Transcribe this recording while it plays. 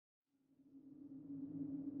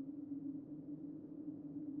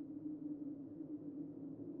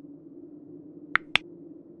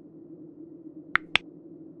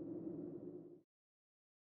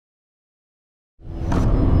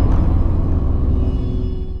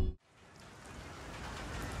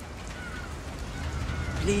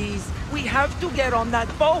to get on that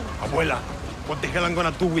boat. Abuela, what the hell I'm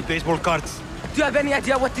gonna do with baseball cards? Do you have any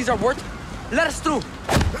idea what these are worth? Let us through.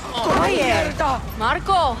 Quiet.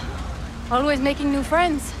 Marco, always making new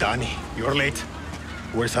friends. Danny, you're late.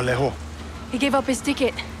 Where's Alejo? He gave up his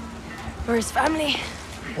ticket. For his family.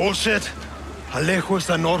 Bullshit. Alejo is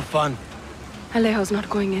an orphan. Alejo's not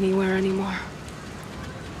going anywhere anymore.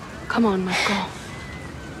 Come on, Marco.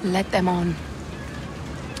 Let them on.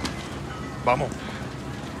 Vamos.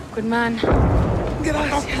 Good man.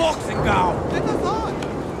 Gracias. A boxing cow. Let us on.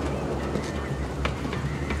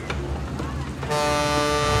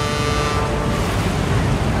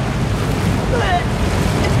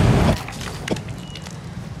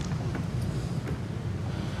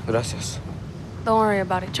 Gracias. Don't worry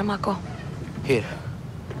about it, chamaco. Here.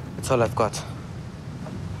 It's all I've got.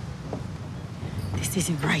 This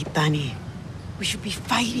isn't right, Danny. We should be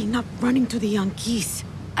fighting, not running to the Yankees.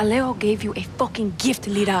 Alejo gave you a fucking gift,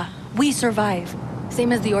 Lira. We survive.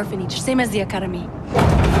 Same as the orphanage, same as the academy.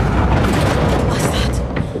 What's that?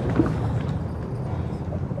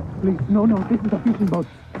 Please, no, this is a fishing boat.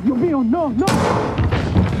 Dios mío, no!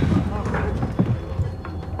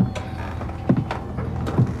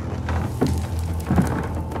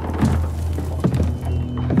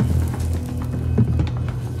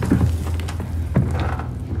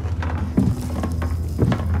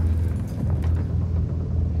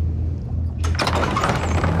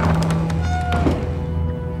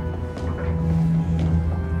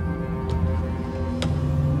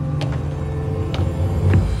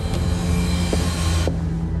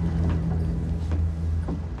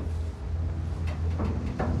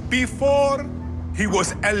 Before he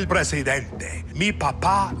was El Presidente, mi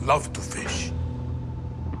papa loved to fish.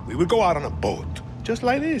 We would go out on a boat, just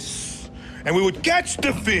like this, and we would catch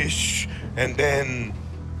the fish and then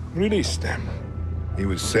release them. He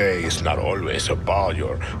would say, it's not always about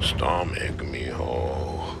your stomach,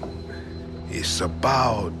 mijo. It's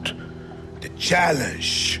about the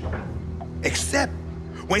challenge. Except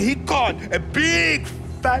when he caught a big,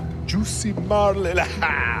 fat, juicy marlin,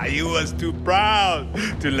 he was too proud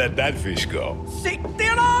to let that fish go. Si,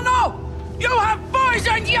 Tirano! You have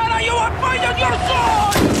poisoned Yara! You have poisoned your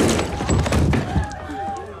sword!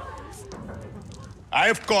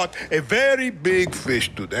 I've caught a very big fish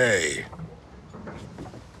today.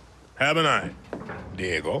 Haven't I,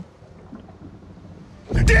 Diego?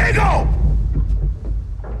 Diego!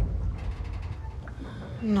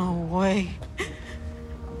 No way.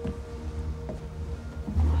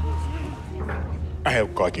 I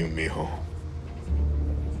have caught you, mijo.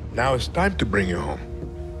 Now it's time to bring you home.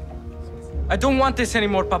 I don't want this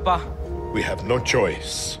anymore, Papa. We have no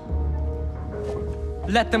choice.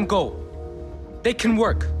 Let them go. They can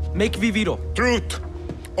work. Make Viviro. Truth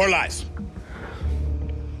or lies?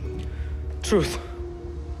 Truth.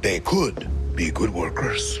 They could be good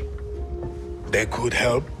workers. They could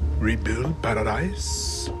help rebuild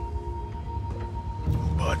paradise.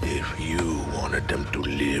 But if you wanted them to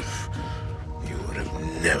live, you would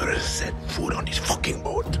have never set foot on this fucking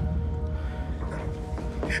boat.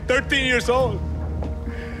 13 years old.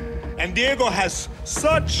 And Diego has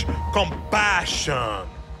such compassion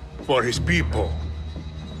for his people.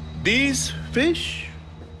 These fish,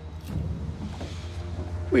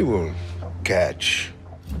 we will catch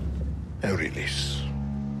and release.